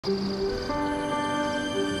It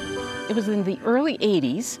was in the early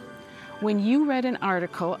 80s when you read an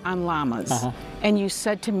article on llamas, and you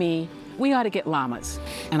said to me, we ought to get llamas.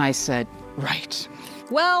 And I said, right.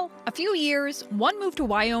 Well, a few years, one moved to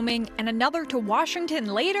Wyoming and another to Washington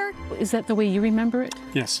later. Is that the way you remember it?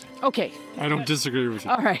 Yes. Okay. I don't disagree with you.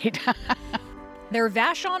 All right. Their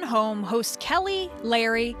Vashon home hosts Kelly,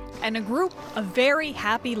 Larry, and a group of very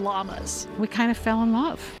happy llamas. We kind of fell in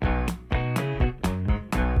love.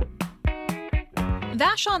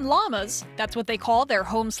 Vashon Llamas, that's what they call their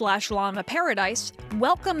home/llama paradise,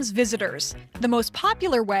 welcomes visitors. The most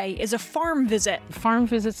popular way is a farm visit. Farm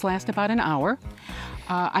visits last about an hour.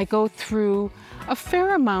 I go through a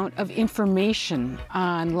fair amount of information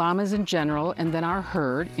on llamas in general, and then our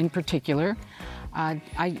herd in particular.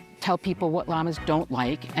 I tell people what llamas don't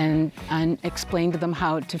like and explain to them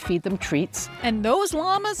how to feed them treats. And those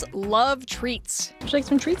llamas love treats. Would you like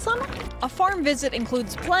some treats, llama? A farm visit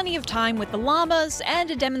includes plenty of time with the llamas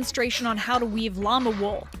and a demonstration on how to weave llama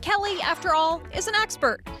wool. Kelly, after all, is an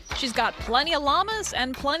expert. She's got plenty of llamas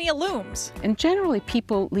and plenty of looms. And generally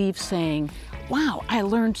people leave saying, wow, I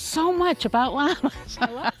learned so much about llamas.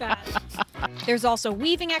 I love that. There's also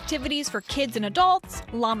weaving activities for kids and adults,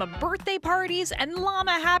 llama birthday parties, and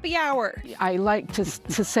llama happy hour. I like to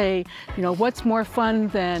say, you know, what's more fun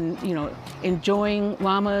than, you know, enjoying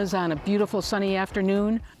llamas on a beautiful sunny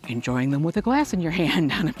afternoon? Enjoying them with a glass in your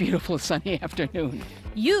hand on a beautiful sunny afternoon.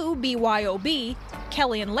 You, BYOB,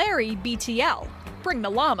 Kelly and Larry, BTL. Bring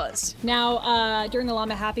the llamas. Now, during the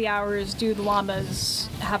llama happy hours, do the llamas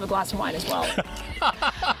have a glass of wine as well?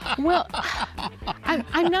 Well,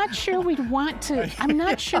 I'm not sure we'd want to. I'm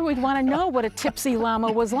not sure we'd want to know what a tipsy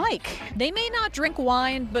llama was like. They may not drink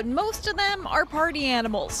wine, but most of them are party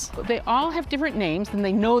animals. They all have different names, and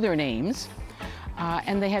they know their names.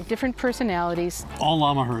 And they have different personalities. All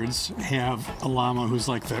llama herds have a llama who's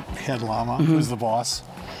like the head llama, who's the boss.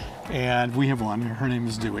 And we have one. Her name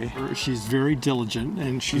is Dewey. She's very diligent,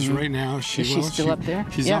 and she's right now. Is she still up there?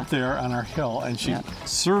 She's up there on our hill, and she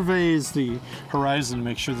surveys the horizon to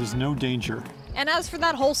make sure there's no danger. And as for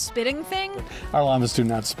that whole spitting thing, our llamas do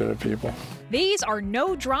not spit at people. These are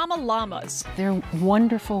no-drama llamas. They're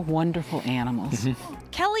wonderful, wonderful animals.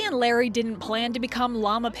 Kelly and Larry didn't plan to become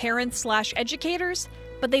llama parents/educators,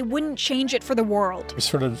 but they wouldn't change it for the world. We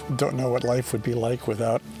sort of don't know what life would be like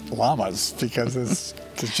without llamas, because it's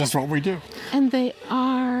just what we do. And they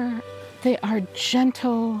are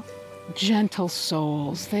gentle, gentle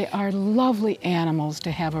souls. They are lovely animals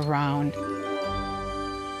to have around.